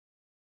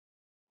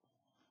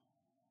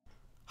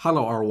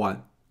Hello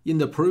everyone. In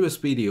the previous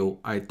video,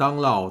 I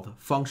download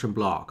function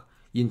block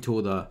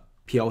into the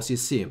PLC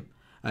sim,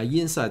 and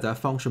inside that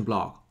function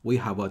block, we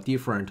have a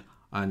different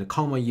and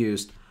common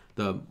used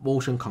the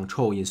motion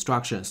control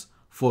instructions.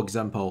 For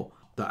example,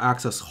 the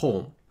axis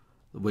home,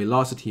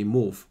 velocity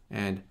move,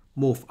 and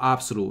move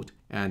absolute,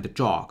 and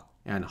jog,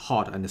 and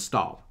halt and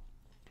stop.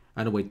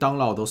 And we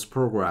download those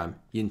programs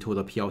into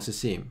the PLC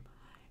sim.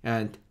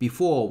 And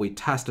before we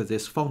test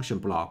this function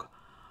block,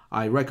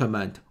 I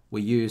recommend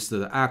we use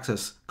the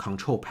access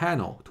control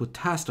panel to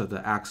test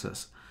the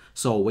access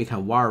so we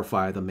can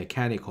verify the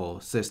mechanical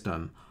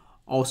system.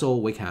 Also,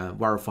 we can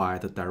verify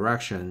the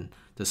direction,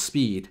 the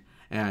speed,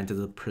 and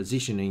the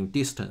positioning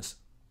distance.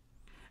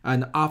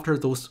 And after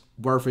those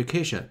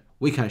verification,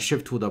 we can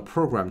shift to the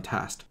program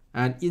test.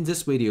 And in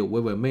this video, we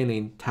will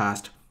mainly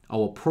test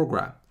our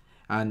program.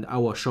 And I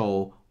will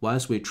show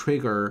once we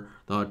trigger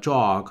the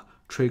jog,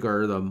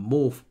 trigger the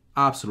move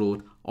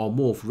absolute or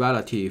move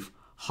relative,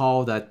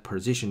 how that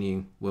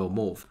positioning will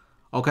move.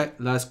 Okay,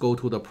 let's go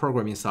to the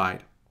programming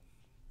side.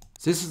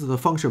 This is the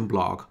function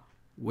block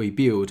we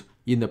built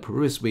in the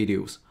previous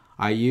videos.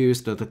 I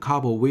used the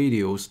couple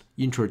videos to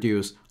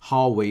introduce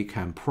how we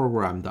can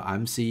program the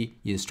MC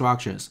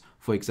instructions.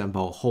 For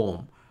example,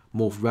 home,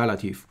 move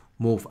relative,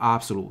 move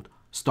absolute,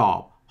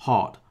 stop,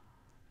 halt.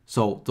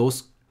 So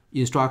those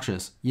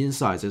instructions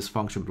inside this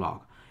function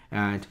block.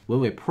 And when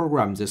we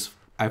program this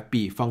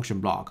FB function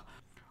block,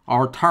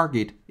 our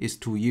target is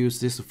to use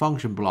this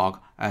function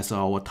block as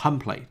our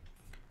template.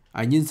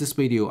 And in this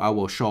video, I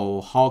will show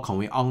how can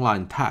we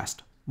online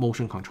test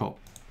motion control.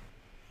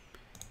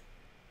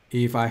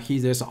 If I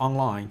hit this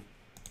online,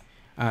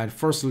 and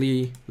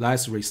firstly,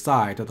 let's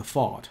reset the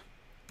fault.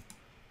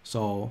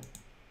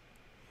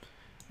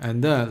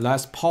 And then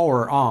let's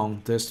power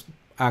on this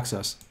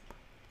access.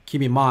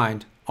 Keep in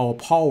mind, our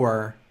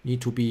power need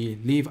to be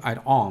leave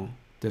at on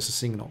this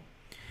signal.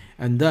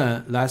 And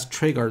then let's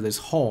trigger this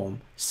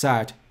home,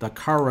 set the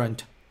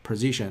current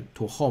position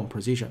to home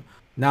position.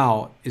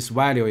 Now its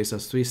value is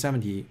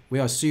 370. We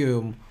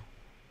assume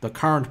the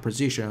current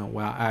position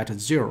will at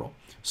 0.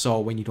 So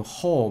we need to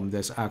home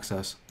this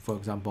access, for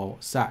example,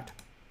 set.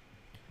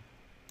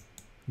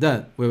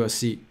 Then we will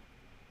see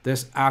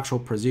this actual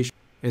position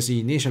is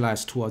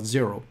initialized to a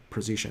 0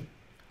 position.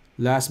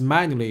 Let's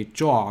manually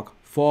jog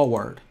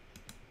forward,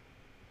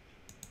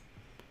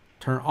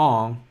 turn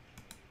on.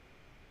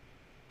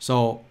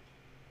 So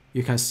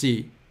you can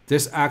see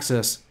this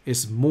axis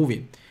is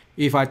moving.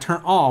 If I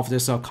turn off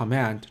this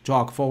command,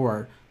 jog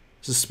forward,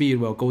 the speed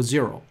will go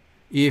 0.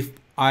 If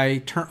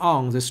I turn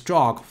on this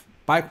jog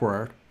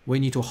backward, we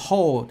need to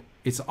hold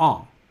it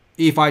on.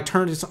 If I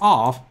turn this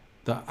off,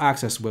 the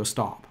axis will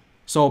stop.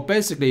 So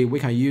basically,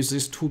 we can use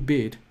this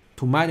 2-bit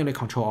to manually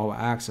control our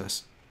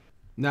axis.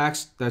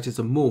 Next, that is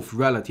a move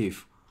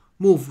relative.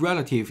 Move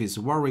relative is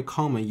very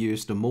common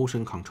used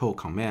motion control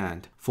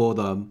command for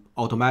the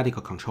automatic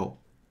control.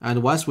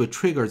 And once we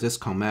trigger this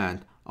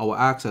command, our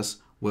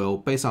axis will,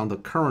 based on the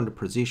current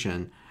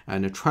position,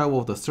 and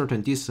travel the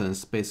certain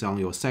distance based on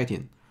your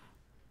setting.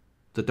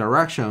 The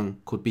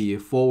direction could be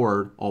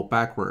forward or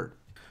backward.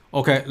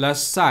 Okay,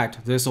 let's set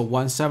this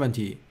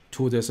 170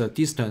 to this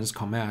distance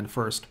command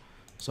first.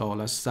 So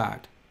let's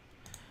set.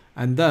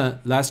 And then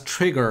let's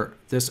trigger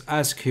this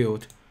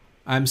execute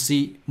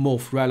MC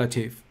move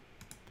relative.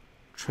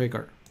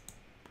 Trigger.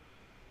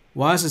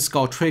 Once it's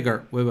got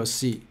triggered, we will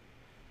see.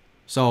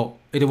 So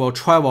it will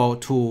travel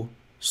to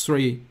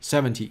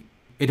 370.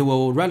 It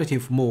will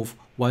relative move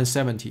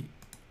 170.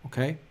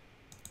 Okay.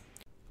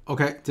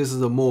 Okay, this is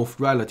the move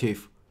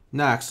relative.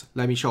 Next,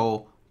 let me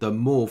show the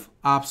move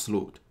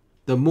absolute.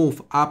 The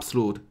move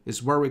absolute is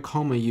very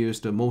common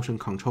used motion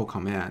control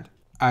command.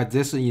 At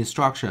this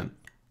instruction,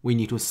 we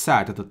need to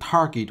set the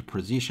target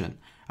position.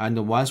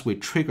 And once we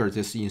trigger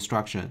this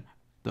instruction,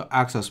 the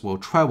axis will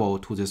travel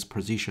to this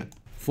position.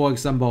 For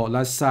example,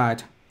 let's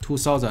set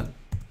 2000.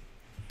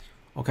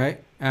 Okay,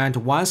 and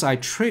once I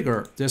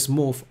trigger this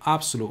move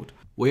absolute,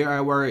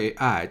 wherever it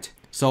at,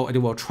 so it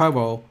will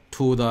travel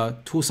to the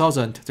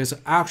 2000, this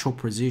actual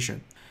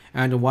position.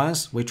 And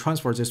once we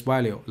transfer this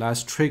value,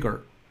 let's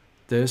trigger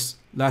this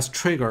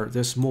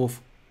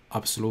move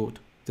absolute,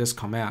 this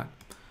command.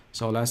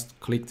 So let's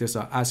click this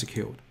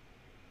execute.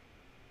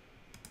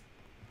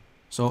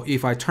 So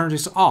if I turn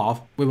this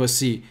off, we will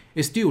see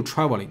it's still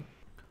traveling.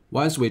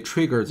 Once we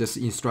trigger this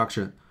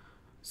instruction,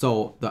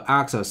 so the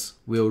axis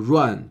will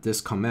run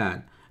this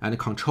command and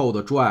control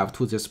the drive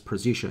to this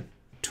position,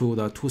 to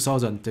the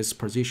 2000 this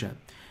position.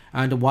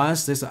 And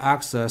once this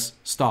axis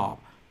stop,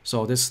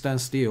 so this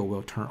standstill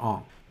will turn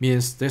on.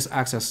 Means this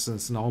axis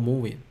is now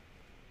moving.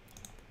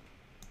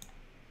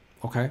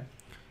 Okay.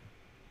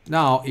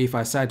 Now if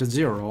I set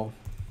 0,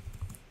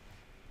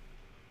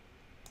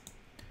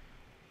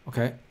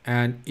 okay,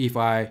 and if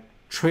I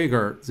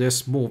trigger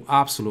this move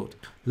absolute,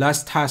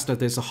 let's test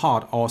this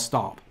halt or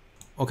stop.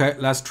 Okay,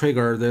 let's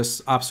trigger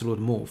this absolute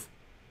move.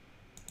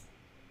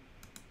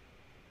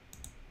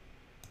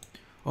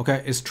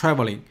 Okay, it's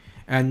traveling.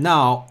 And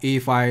now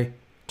if I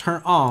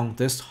turn on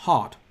this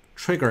halt,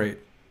 trigger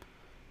it,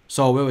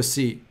 so we will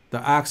see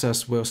the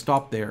axis will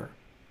stop there,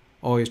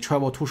 or it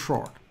travel too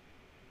short.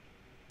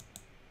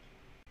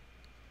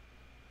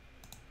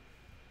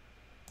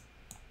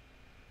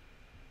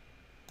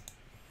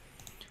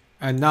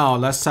 And now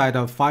let's set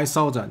a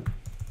 5,000.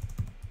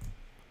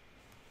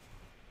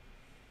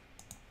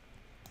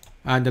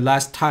 And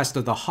let's test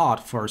the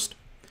Halt first.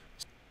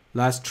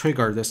 Let's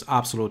trigger this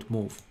absolute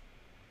move.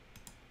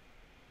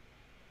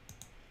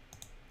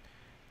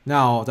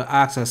 Now the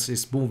axis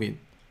is moving.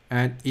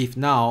 And if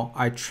now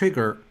I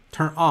turn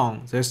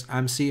on this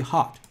MC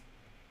Halt,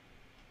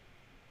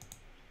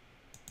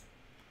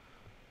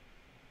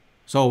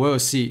 so we'll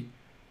see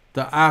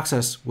the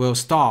axis will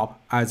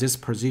stop at this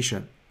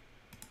position.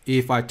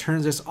 If I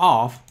turn this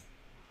off,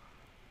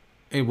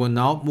 it will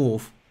not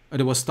move.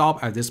 It will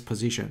stop at this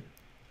position.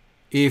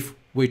 If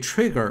we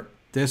trigger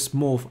this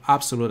move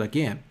absolute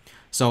again,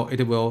 so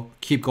it will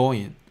keep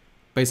going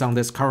based on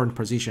this current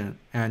position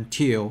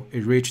until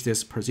it reaches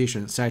this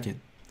position setting.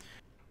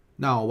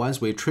 Now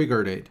once we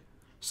triggered it,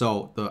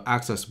 so the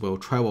axis will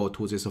travel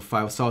to this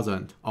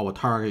 5,000, our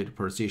target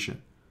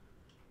position.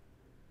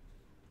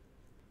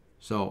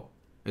 So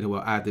it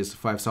will add this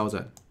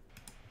 5,000.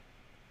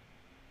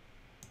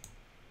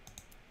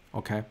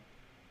 Okay,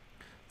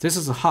 this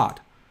is hot.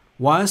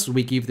 Once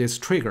we give this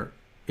trigger,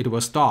 it will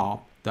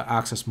stop the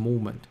axis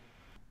movement.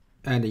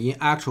 And in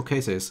actual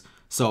cases,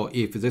 so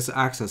if this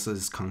axis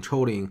is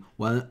controlling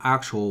one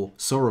actual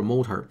servo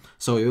motor,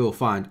 so you will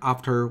find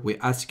after we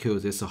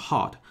execute this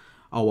Halt,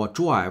 our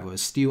drive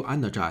is still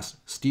energized,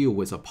 still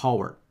with a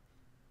power.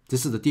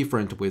 This is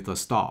different with the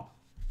stop.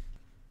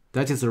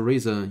 That is the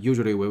reason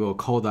usually we will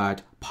call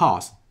that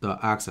pause the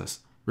axis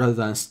rather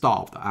than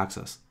stop the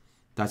axis.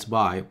 That's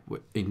why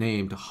it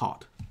named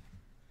Halt.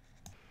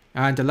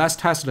 And let's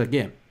test it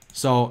again.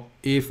 So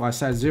if I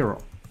set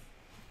 0,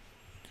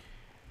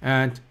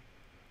 and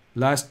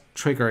let's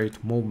trigger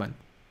it movement.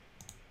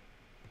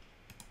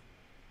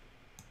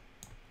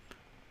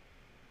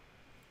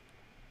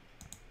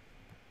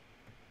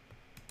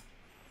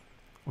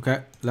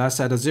 Okay, let's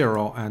set a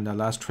 0 and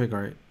let's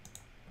trigger it.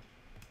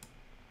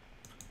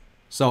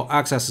 So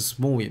axis is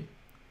moving.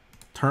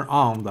 Turn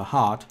on the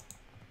Halt.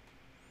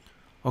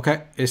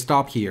 Okay, it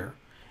stopped here.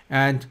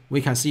 And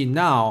we can see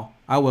now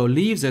I will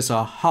leave this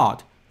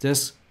Halt,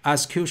 this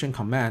execution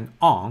command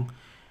on.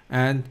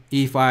 And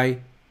if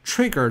I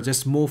trigger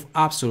this move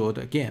absolute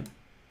again,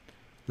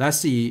 let's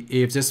see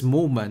if this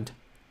movement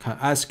can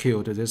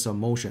execute this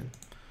motion.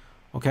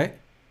 Okay,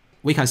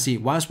 we can see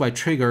once I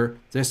trigger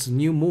this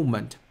new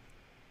movement,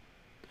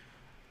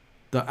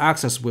 the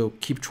axis will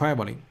keep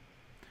traveling,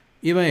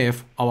 even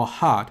if our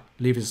Halt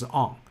leaves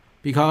on,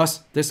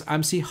 because this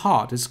MC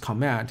Halt, this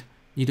command,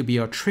 need to be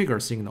a trigger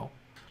signal.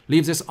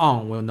 Leave this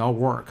on will not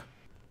work.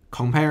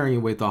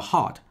 Comparing with the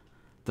Halt,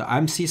 the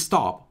MC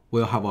stop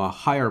will have a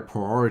higher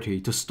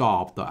priority to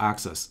stop the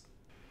axis.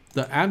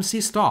 The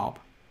MC stop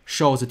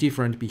shows a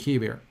different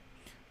behavior.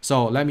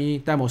 So let me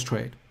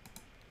demonstrate.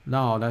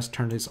 Now let's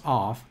turn this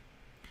off,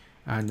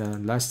 and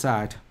then let's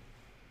set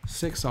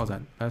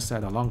 6,000. Let's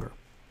set a longer.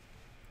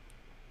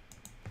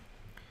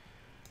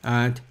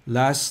 And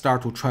let's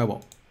start to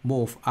travel.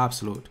 Move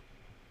absolute.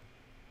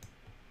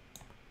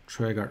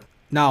 Trigger.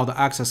 Now the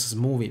axis is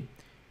moving.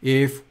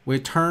 If we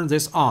turn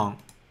this on,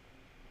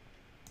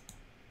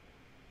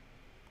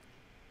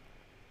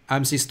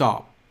 MC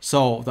stop,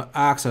 so the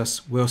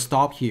axis will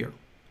stop here.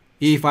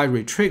 If I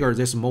retrigger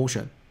this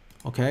motion,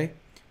 okay,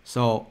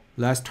 so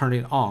let's turn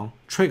it on,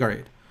 trigger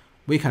it,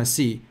 we can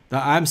see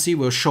the MC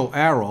will show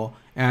arrow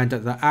and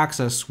the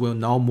axis will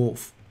now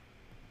move.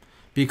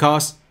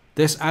 Because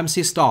this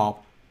MC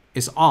stop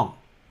is on,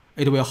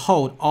 it will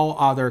hold all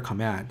other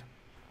command.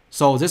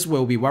 So this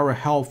will be very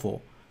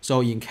helpful.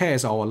 So in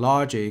case our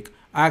logic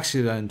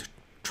accident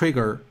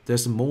trigger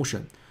this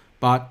motion,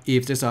 but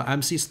if this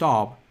MC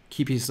stop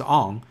keeps it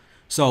on,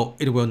 so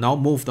it will now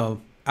move the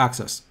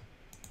axis.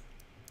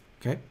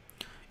 Okay,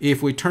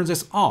 if we turn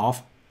this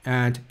off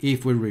and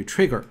if we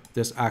retrigger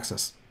this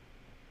axis,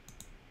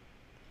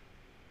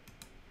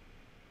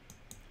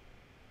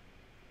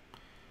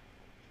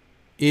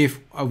 if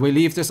we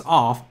leave this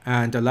off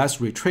and let's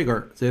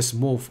retrigger this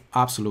move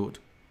absolute,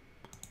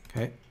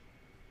 okay,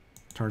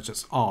 turn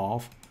this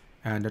off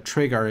and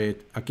trigger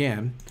it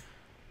again,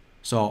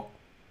 so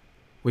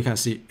we can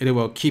see it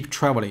will keep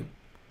traveling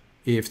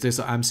if this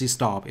MC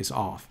stop is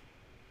off.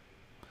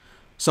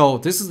 So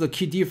this is the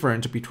key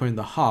difference between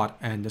the Halt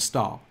and the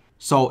stop.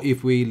 So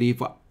if we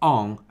leave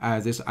on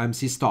as this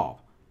MC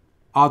stop,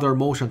 other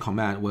motion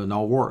command will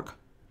not work.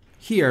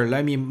 Here,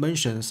 let me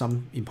mention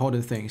some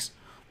important things.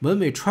 When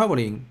we're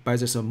traveling by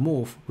this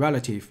move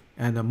relative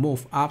and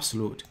move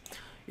absolute,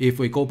 if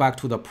we go back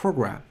to the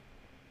program,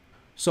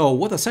 so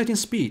what the setting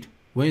speed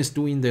when it's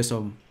doing this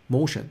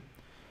motion?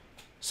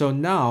 So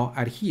now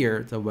at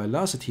here, the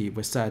velocity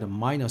we set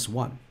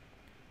 -1,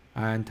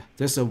 and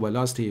this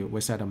velocity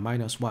we set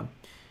 -1.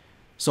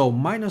 So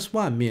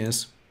 -1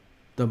 means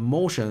the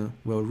motion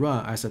will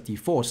run as a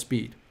default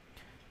speed.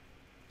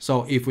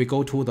 So if we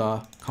go to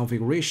the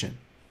configuration,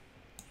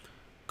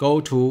 go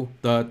to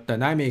the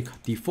dynamic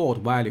default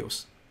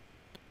values,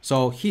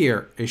 So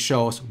here it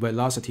shows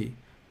velocity.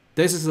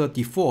 This is the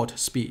default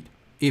speed.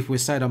 If we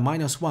set a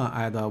 -1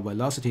 at the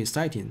velocity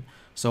setting,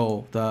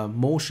 so the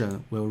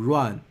motion will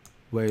run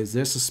with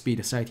this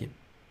speed setting.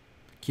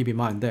 Keep in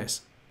mind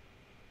this.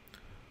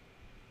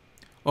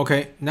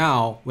 Okay,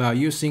 now we are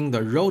using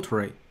the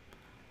rotary.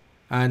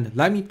 And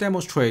let me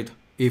demonstrate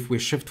if we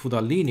shift to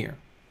the linear.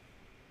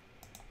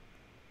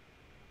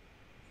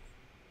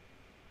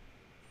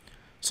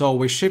 So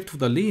we shift to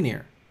the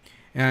linear,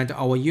 and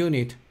our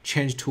unit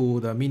change to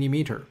the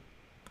millimeter.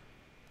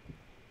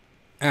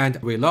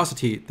 And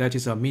velocity, that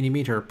is a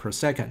millimeter per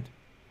second.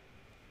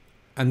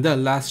 And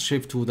then let's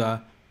shift to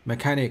the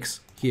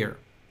mechanics here.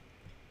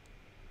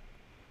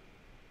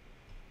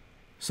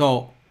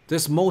 So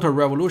this motor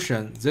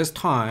revolution, this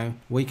time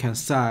we can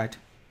set,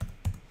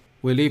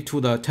 we leave to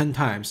the 10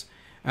 times.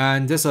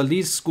 And this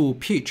lead screw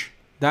pitch,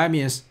 that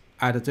means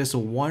at this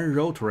one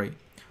rotary,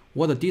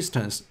 what the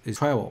distance is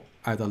travel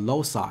at the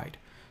low side.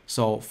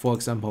 So for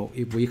example,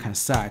 if we can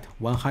set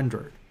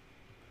 100.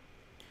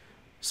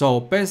 So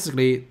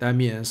basically that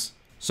means,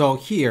 so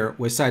here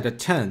we set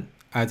 10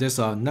 as this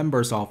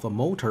numbers of the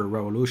motor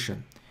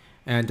revolution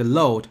and the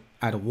load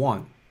at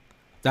 1.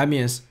 That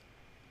means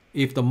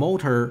if the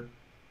motor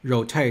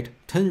rotate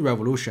 10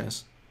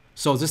 revolutions,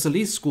 so this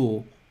lead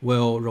screw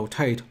will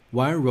rotate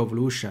 1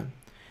 revolution.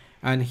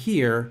 And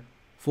here,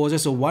 for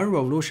this 1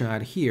 revolution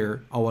at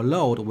here, our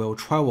load will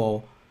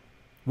travel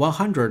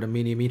 100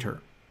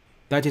 millimeter.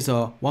 That is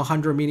a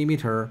 100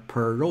 millimeter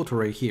per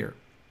rotary here.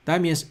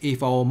 That means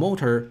if our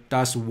motor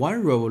does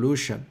 1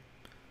 revolution,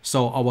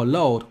 so our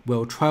load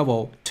will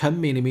travel 10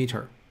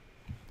 millimeter.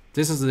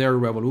 This is their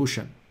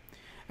revolution.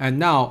 And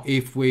now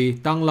if we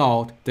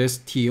download this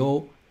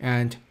TO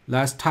and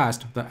let's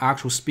test the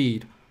actual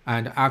speed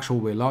and actual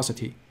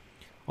velocity.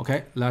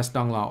 Okay, let's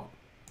download,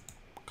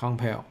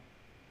 compile,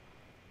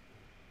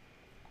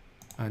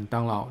 and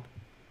download.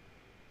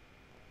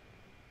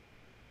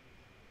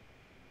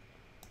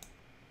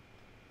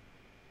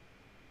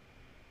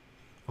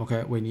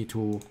 Okay, we need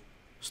to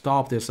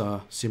stop this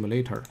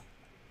simulator.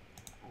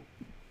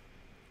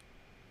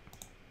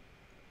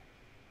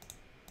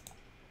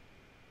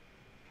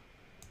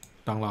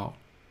 Download.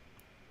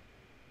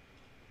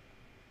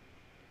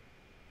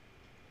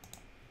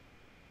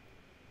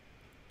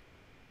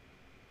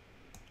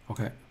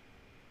 Okay.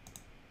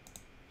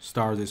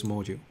 Start this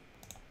module.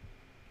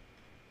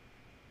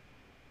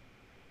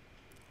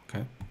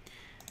 Okay.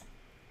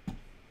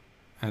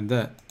 And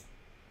then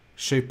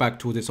shift back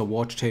to this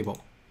watch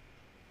table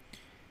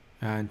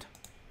and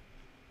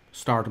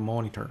start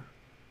monitor.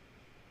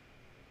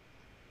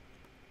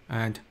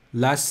 And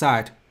let's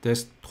set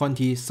this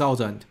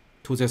 20,000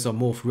 to this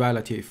move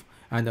relative,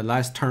 and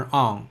let's turn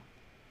on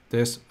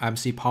this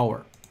MC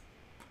power.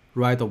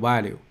 Write the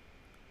value,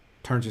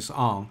 turn this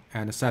on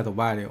and set the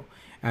value.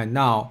 And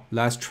now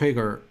let's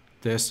trigger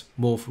this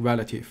move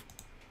relative.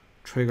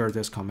 Trigger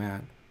this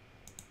command.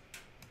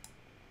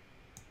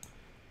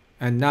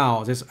 And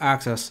now this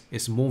axis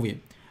is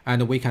moving,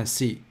 and we can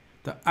see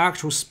the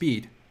actual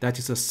speed, that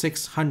is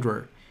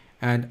 600,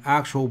 and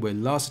actual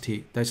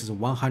velocity, that is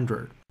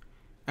 100.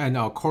 And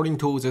according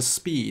to the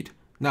speed,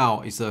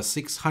 now it's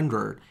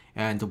 600,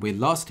 and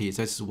velocity,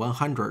 that is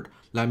 100.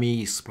 Let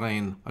me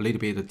explain a little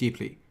bit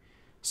deeply.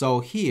 So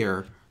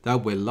here,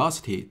 that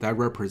velocity that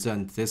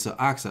represents this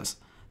axis,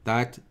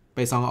 that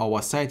based on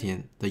our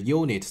setting, the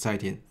unit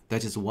setting,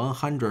 that is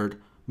 100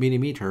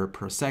 millimeter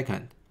per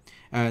second.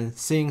 And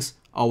since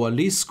our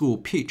lead screw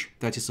pitch,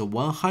 that is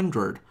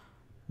 100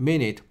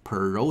 minute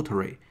per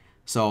rotary,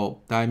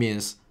 so that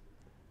means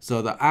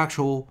so the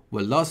actual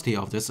velocity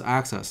of this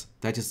axis,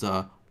 that is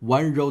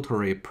 1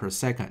 rotary per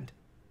second.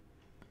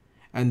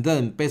 And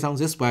then based on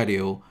this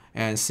value,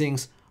 and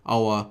since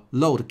our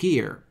load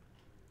gear,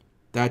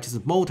 that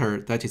is motor,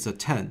 that is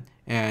 10,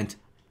 and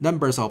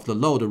numbers of the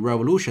load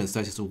revolutions,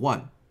 that is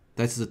 1,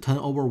 that is 10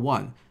 over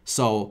 1.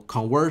 So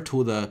convert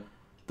to the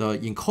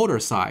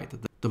encoder side,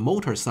 the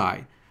motor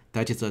side,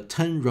 that is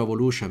 10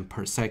 revolution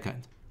per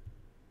second.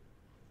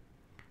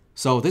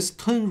 So this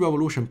 10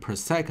 revolution per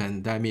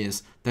second, that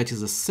means that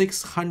is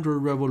 600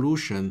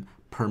 revolution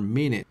per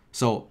minute.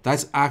 So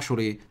that's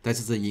actually, that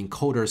is the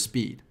encoder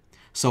speed.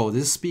 So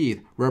this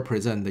speed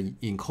represents the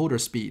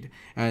encoder speed.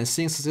 And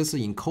since this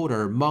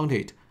encoder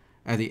mounted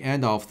at the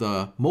end of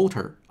the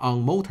motor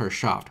on motor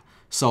shaft,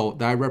 so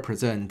that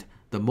represents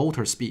the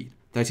motor speed.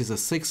 That is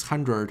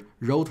 600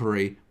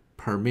 rotary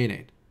per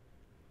minute.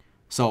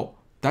 So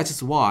that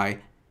is why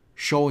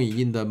showing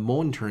in the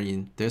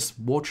monitoring this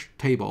watch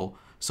table,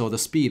 so the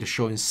speed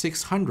showing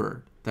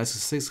 600, that's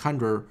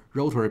 600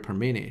 rotary per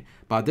minute.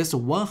 But this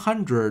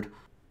 100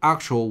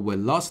 actual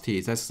velocity,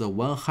 that's the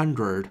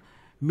 100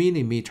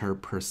 millimeter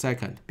per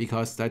second,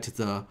 because that is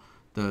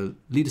the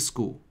lead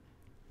screw.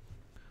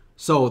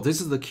 So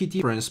this is the key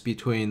difference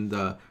between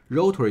the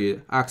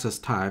rotary axis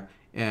type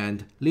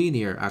and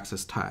linear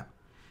axis type.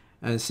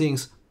 And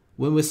since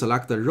when we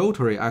select the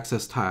rotary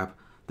axis type,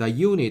 the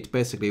unit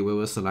basically we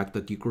will select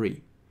the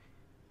degree.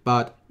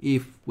 But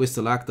if we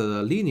select the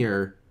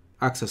linear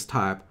axis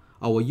type,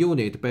 our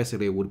unit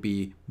basically would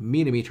be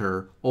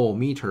millimeter or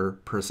meter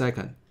per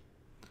second.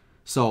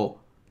 So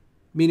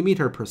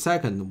millimeter per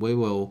second, we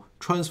will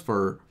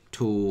transfer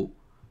to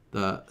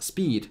the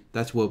speed.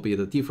 That will be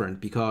the difference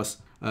because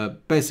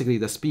basically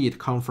the speed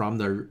comes from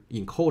the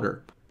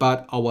encoder.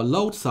 But our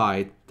load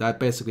side, that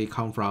basically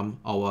comes from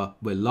our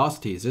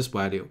velocity, this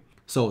value.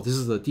 So this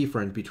is the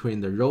difference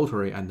between the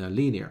rotary and the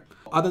linear.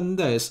 Other than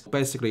this,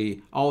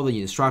 basically all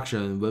the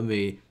instruction when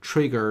we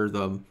trigger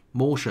the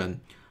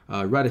motion,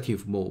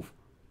 relative move,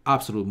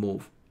 absolute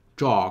move,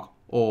 jog,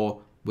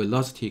 or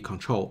velocity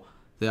control,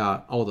 they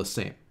are all the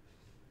same.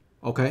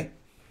 Okay?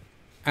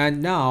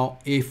 And now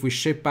if we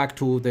shift back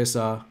to this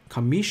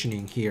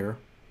commissioning here,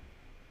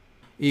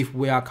 if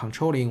we are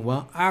controlling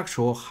one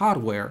actual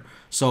hardware,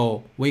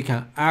 so we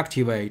can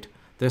activate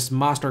this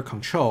master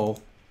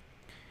control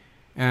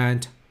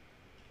and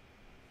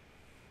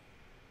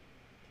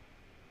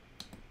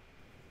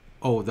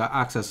oh, the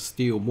axis is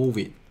still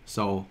moving,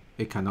 so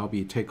it cannot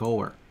be taken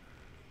over.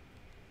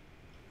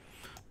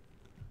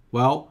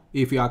 Well,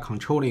 if you are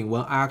controlling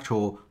one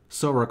actual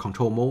servo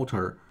control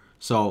motor,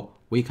 so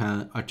we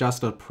can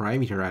adjust the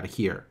parameter at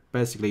here.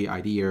 Basically,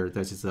 idea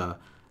this is the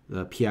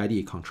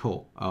PID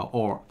control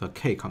or the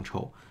K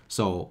control.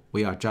 So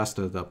we adjust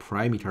the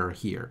parameter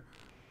here.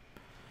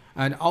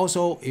 And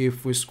also,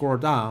 if we scroll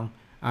down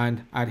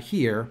and at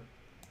here,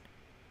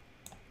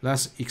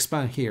 let's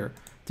expand here.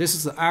 This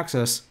is the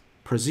axis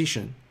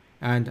position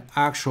and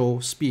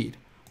actual speed,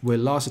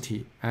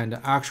 velocity, and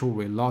actual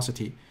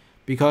velocity.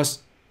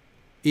 Because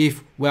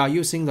if we are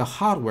using the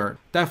hardware,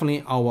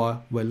 definitely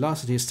our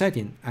velocity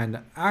setting and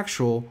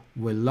actual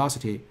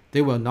velocity,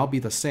 they will not be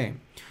the same.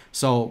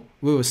 So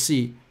we will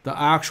see the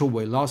actual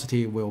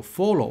velocity will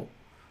follow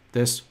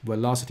this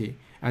velocity,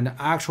 and the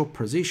actual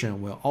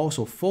position will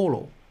also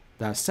follow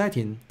that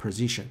setting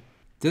position.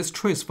 This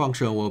trace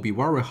function will be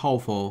very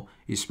helpful,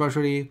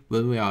 especially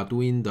when we are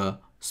doing the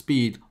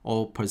speed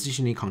or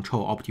positioning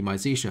control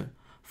optimization.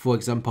 For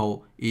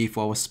example, if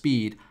our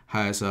speed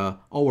has an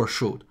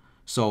overshoot,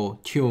 so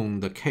tune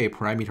the K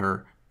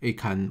parameter, it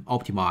can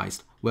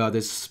optimize well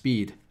this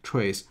speed,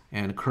 trace,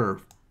 and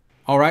curve.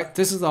 Alright,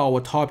 this is our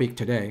topic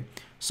today.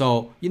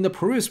 So in the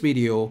previous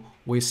video,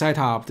 we set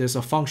up this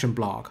function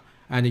block,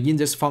 and in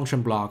this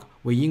function block,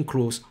 we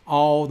include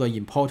all the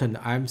important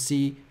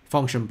MC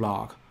function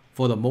block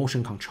for the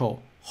motion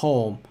control: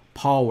 home,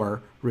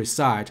 power,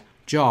 reset,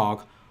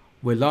 jog,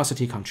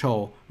 velocity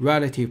control,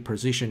 relative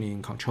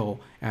positioning control,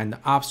 and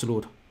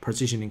absolute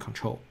positioning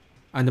control.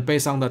 And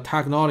based on the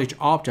technology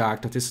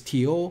object, this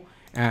TO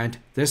and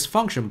this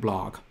function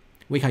block,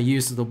 we can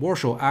use the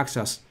virtual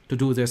access to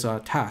do this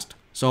test.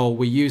 So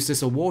we use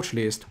this watch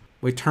list,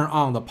 we turn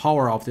on the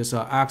power of this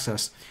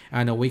access,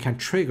 and we can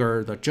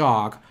trigger the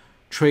jog,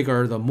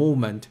 trigger the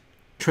movement,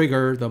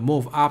 trigger the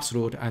move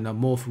absolute and the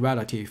move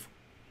relative.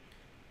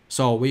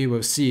 So we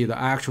will see the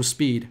actual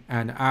speed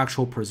and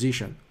actual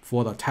position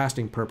for the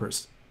testing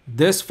purpose.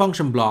 This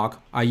function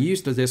block, I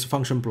used this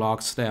function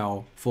block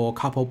style for a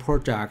couple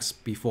projects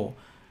before.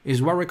 It's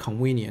very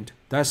convenient.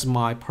 That's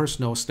my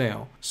personal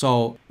style.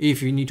 So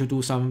if you need to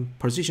do some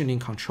positioning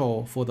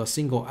control for the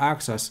single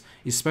axis,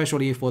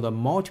 especially for the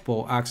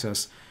multiple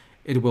axis,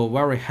 it will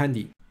very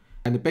handy.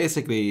 And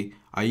basically,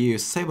 I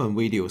use 7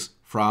 videos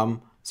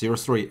from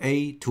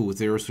 03A to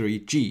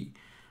 03G.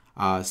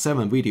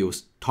 7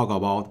 videos talk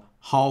about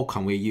how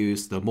can we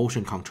use the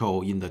motion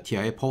control in the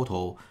TIA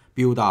portal,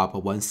 build up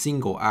one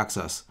single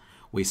axis.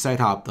 We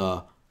set up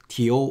the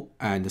TO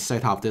and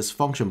set up this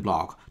function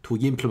block to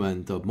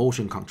implement the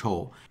motion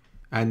control,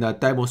 and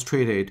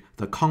demonstrated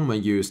the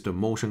common used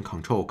motion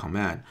control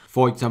command.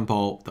 For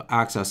example, the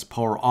axis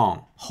power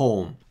on,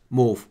 home,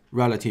 move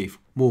relative,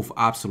 move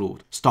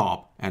absolute,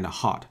 stop, and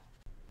halt.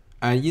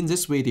 And in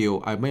this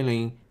video, I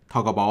mainly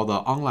talk about the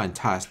online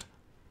test.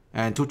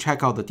 And to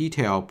check out the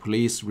detail,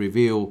 please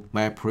review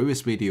my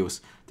previous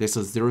videos. This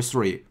is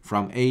 03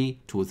 from A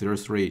to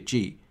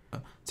 03G.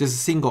 This is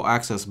single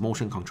axis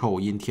motion control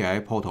in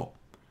TIA portal.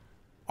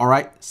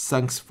 Alright,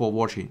 thanks for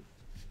watching.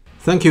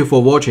 Thank you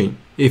for watching.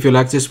 If you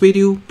like this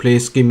video,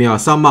 please give me a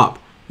thumb up.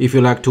 If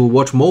you like to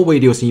watch more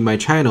videos in my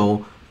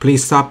channel,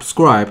 please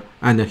subscribe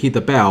and hit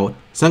the bell.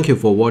 Thank you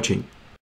for watching.